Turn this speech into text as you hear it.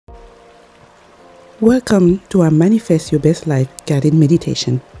Welcome to our Manifest Your Best Life guided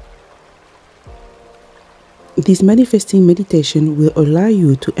meditation. This manifesting meditation will allow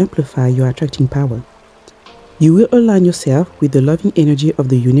you to amplify your attracting power. You will align yourself with the loving energy of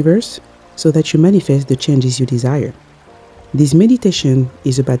the universe so that you manifest the changes you desire. This meditation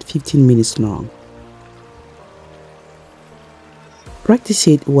is about 15 minutes long. Practice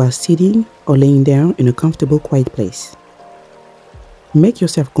it while sitting or laying down in a comfortable, quiet place. Make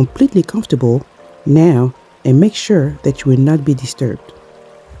yourself completely comfortable now and make sure that you will not be disturbed.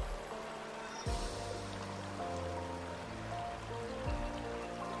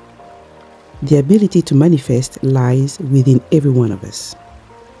 The ability to manifest lies within every one of us.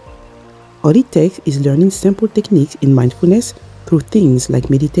 All it takes is learning simple techniques in mindfulness through things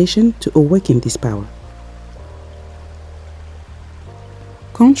like meditation to awaken this power.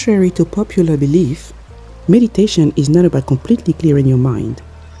 Contrary to popular belief, meditation is not about completely clearing your mind.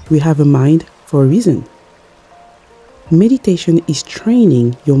 We have a mind for a reason. Meditation is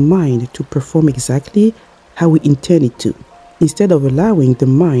training your mind to perform exactly how we intend it to, instead of allowing the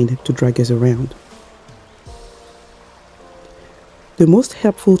mind to drag us around. The most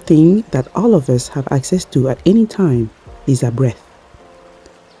helpful thing that all of us have access to at any time is our breath.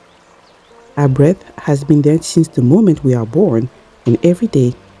 Our breath has been there since the moment we are born, and every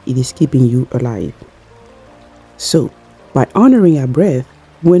day it is keeping you alive. So, by honoring our breath,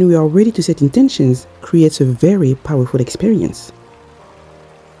 when we are ready to set intentions, creates a very powerful experience.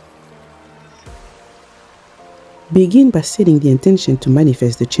 Begin by setting the intention to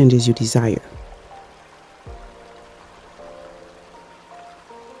manifest the changes you desire.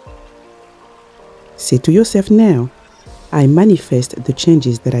 Say to yourself now, I manifest the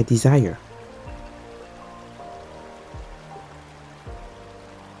changes that I desire.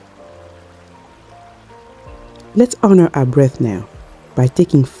 Let's honor our breath now by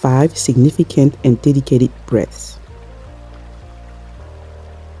taking 5 significant and dedicated breaths.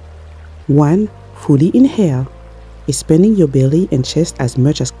 1. Fully inhale, expanding your belly and chest as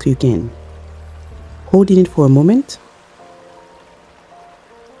much as you can. Holding it for a moment.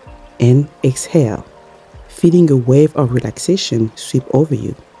 And exhale, feeling a wave of relaxation sweep over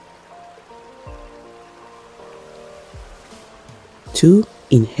you. 2.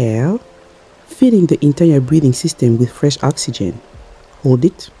 Inhale, filling the entire breathing system with fresh oxygen. Hold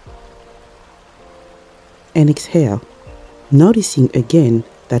it. And exhale, noticing again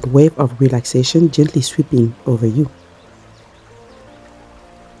that wave of relaxation gently sweeping over you.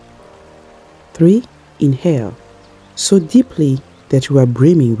 3. Inhale, so deeply that you are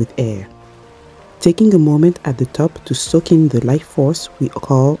brimming with air, taking a moment at the top to soak in the life force we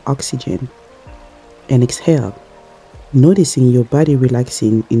call oxygen. And exhale, noticing your body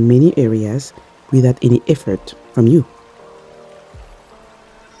relaxing in many areas without any effort from you.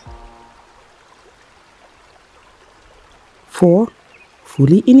 4.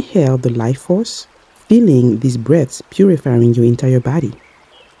 Fully inhale the life force, feeling these breaths purifying your entire body.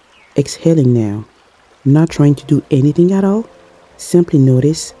 Exhaling now, not trying to do anything at all, simply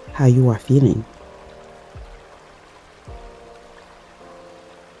notice how you are feeling.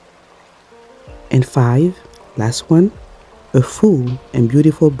 And 5, last one, a full and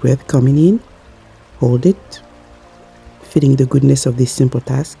beautiful breath coming in. Hold it, feeling the goodness of this simple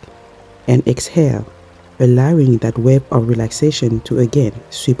task, and exhale, allowing that wave of relaxation to again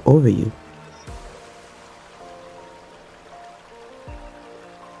sweep over you.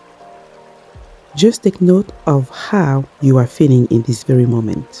 Just take note of how you are feeling in this very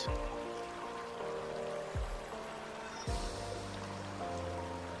moment.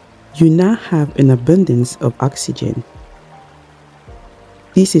 You now have an abundance of oxygen.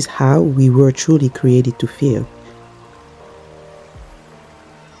 This is how we were truly created to feel.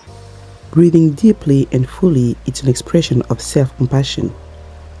 Breathing deeply and fully is an expression of self-compassion.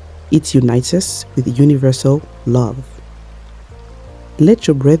 It unites us with universal love. Let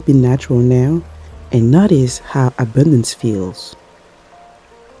your breath be natural now and notice how abundance feels.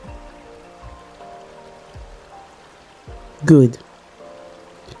 Good.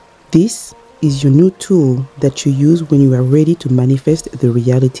 This is your new tool that you use when you are ready to manifest the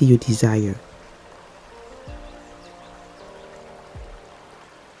reality you desire.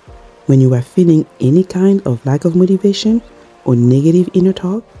 When you are feeling any kind of lack of motivation or negative inner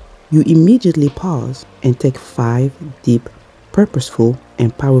talk, you immediately pause and take 5 deep, purposeful,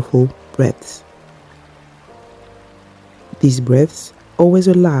 and powerful breaths. These breaths always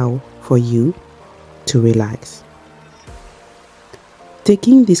allow for you to relax.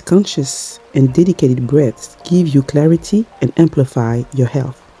 Taking these conscious and dedicated breaths give you clarity and amplify your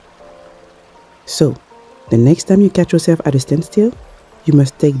health. So, the next time you catch yourself at a standstill, you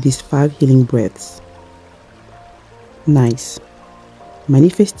must take these 5 healing breaths Nice.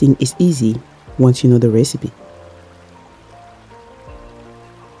 Manifesting is easy once you know the recipe.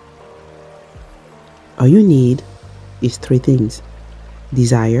 All you need is three things: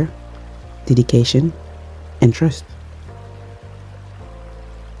 desire, dedication, and trust.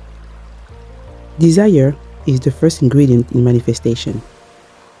 Desire is the first ingredient in manifestation.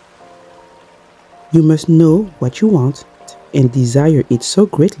 You must know what you want and desire it so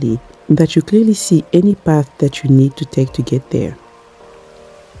greatly that you clearly see any path that you need to take to get there.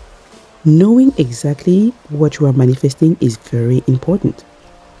 Knowing exactly what you are manifesting is very important.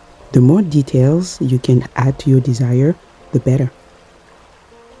 The more details you can add to your desire, the better.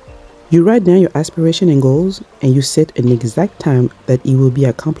 You write down your aspiration and goals, and you set an exact time that it will be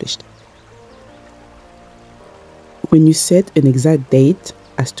accomplished. When you set an exact date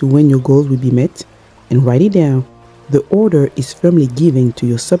as to when your goals will be met and write it down, the order is firmly given to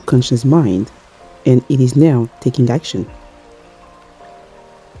your subconscious mind, and it is now taking action.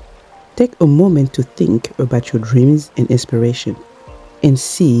 Take a moment to think about your dreams and inspiration and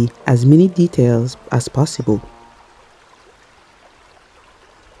see as many details as possible.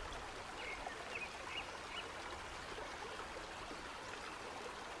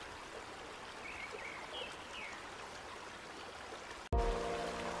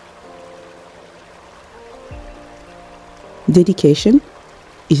 Dedication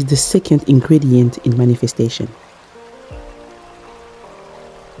is the second ingredient in manifestation.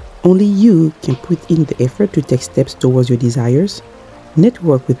 Only you can put in the effort to take steps towards your desires,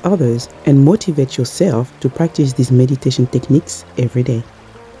 network with others, and motivate yourself to practice these meditation techniques every day.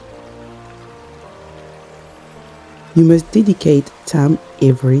 You must dedicate time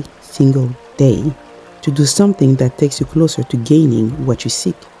every single day to do something that takes you closer to gaining what you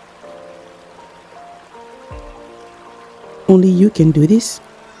seek. Only you can do this.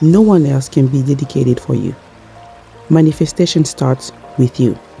 No one else can be dedicated for you. Manifestation starts with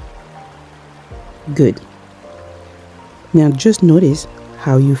you. Good. Now just notice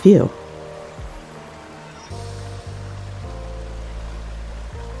how you feel.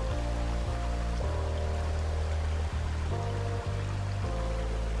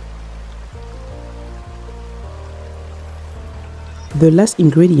 The last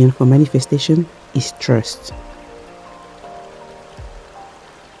ingredient for manifestation is trust.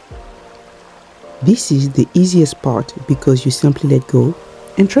 This is the easiest part because you simply let go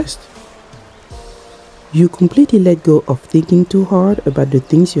and trust. You completely let go of thinking too hard about the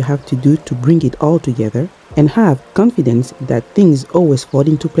things you have to do to bring it all together and have confidence that things always fall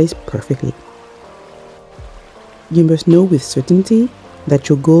into place perfectly. You must know with certainty that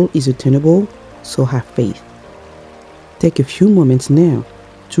your goal is attainable, so have faith. Take a few moments now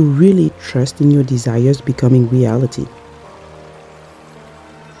to really trust in your desires becoming reality.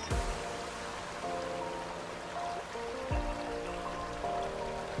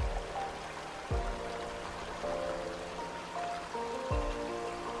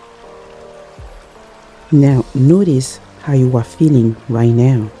 Now notice how you are feeling right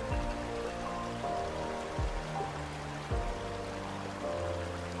now.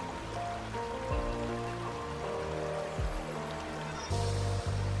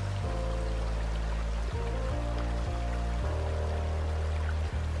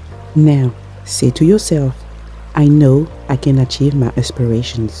 Now say to yourself, I know I can achieve my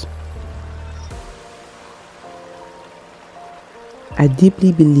aspirations. I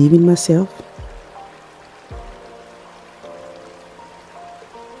deeply believe in myself.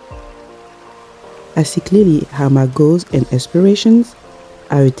 I see clearly how my goals and aspirations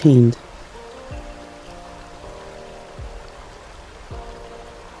are attained.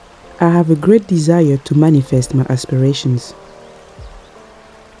 I have a great desire to manifest my aspirations.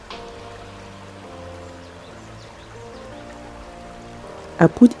 I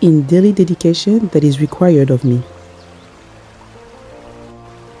put in daily dedication that is required of me.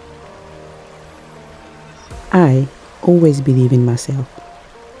 I always believe in myself.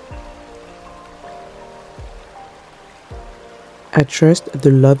 I trust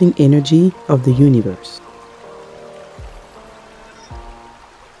the loving energy of the universe.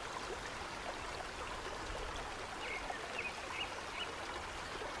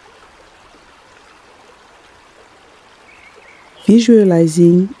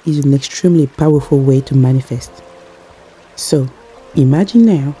 Visualizing is an extremely powerful way to manifest. So, imagine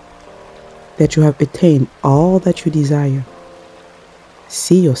now that you have attained all that you desire.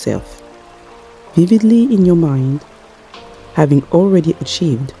 See yourself vividly in your mind having already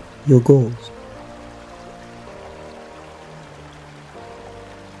achieved your goals.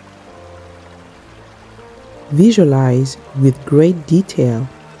 Visualize with great detail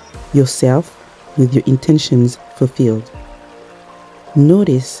yourself with your intentions fulfilled.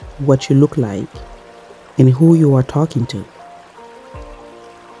 Notice what you look like and who you are talking to.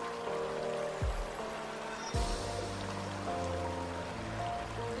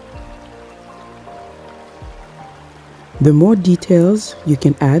 The more details you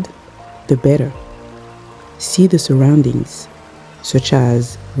can add, the better. See the surroundings, such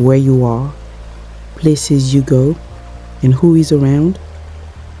as where you are, places you go, and who is around.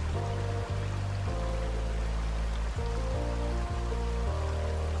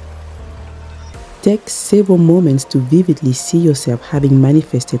 Take several moments to vividly see yourself having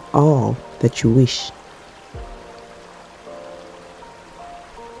manifested all that you wish.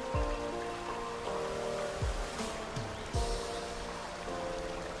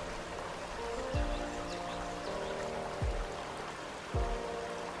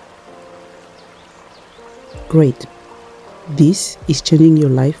 Great. This is changing your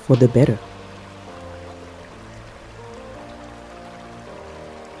life for the better.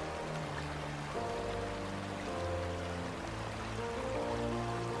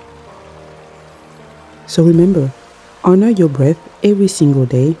 So remember, honor your breath every single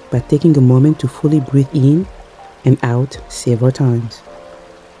day by taking a moment to fully breathe in and out several times.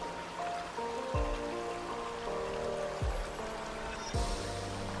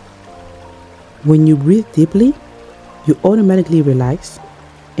 When you breathe deeply, you automatically relax,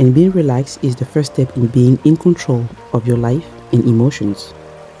 and being relaxed is the first step in being in control of your life and emotions.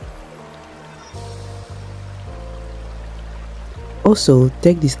 Also,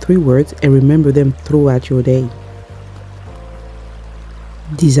 take these 3 words and remember them throughout your day.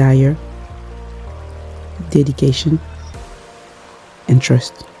 Desire, dedication, and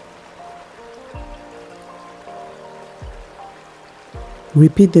trust.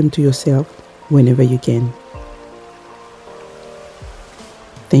 Repeat them to yourself whenever you can.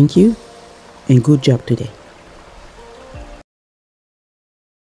 Thank you and good job today.